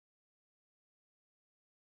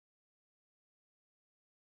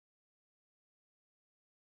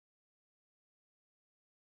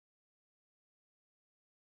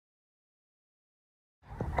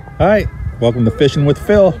Hi, welcome to Fishing with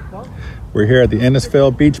Phil. We're here at the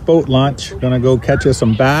Innisfail Beach Boat Launch. Gonna go catch us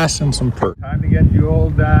some bass and some perch. Time to get the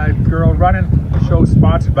old girl running. The show's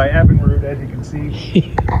sponsored by Evinrude, as you can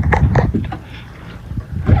see.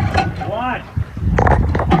 1,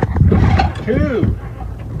 2.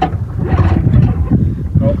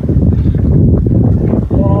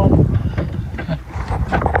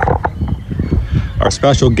 Our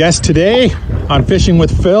special guest today on Fishing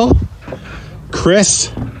with Phil,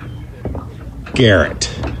 Chris Garrett.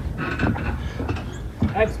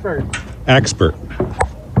 Expert.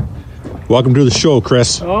 Welcome to the show,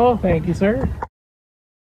 Chris. Oh, thank you, sir.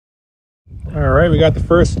 All right, we got the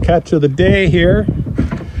first catch of the day here.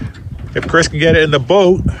 If Chris can get it in the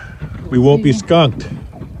boat, we won't be skunked.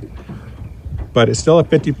 But it's still a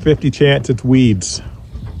 50-50 chance it's weeds.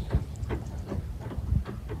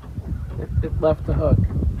 It left the hook.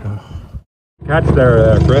 Catch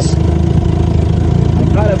there, Chris.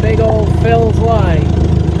 I caught a big old Phil's line.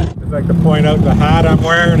 I'd like to point out the hat I'm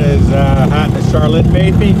wearing is a hat that Charlotte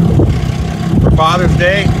made me for Father's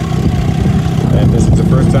Day. And this is the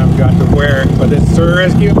first time I've gotten to wear it, but it sure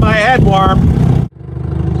is keeping my head warm.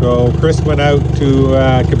 So Chris went out to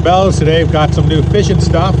Cabela's today. We've got some new fishing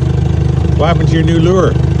stuff. What happened to your new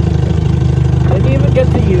lure? Didn't even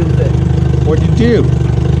get to use it. What'd you do?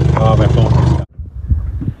 Oh, my phone.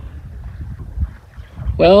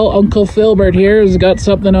 Well, Uncle Philbert here has got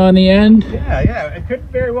something on the end. Yeah, it could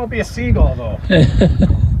very well be a seagull, though. He's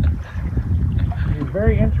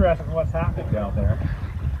very interested in what's happening down there.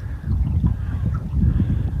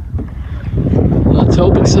 Let's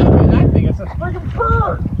hope it's I think it's a friggin'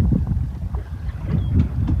 bird.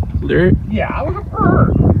 there. Yeah, it was a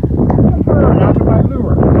bird. A bird after my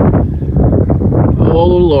lure. Oh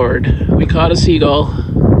Lord, we caught a seagull.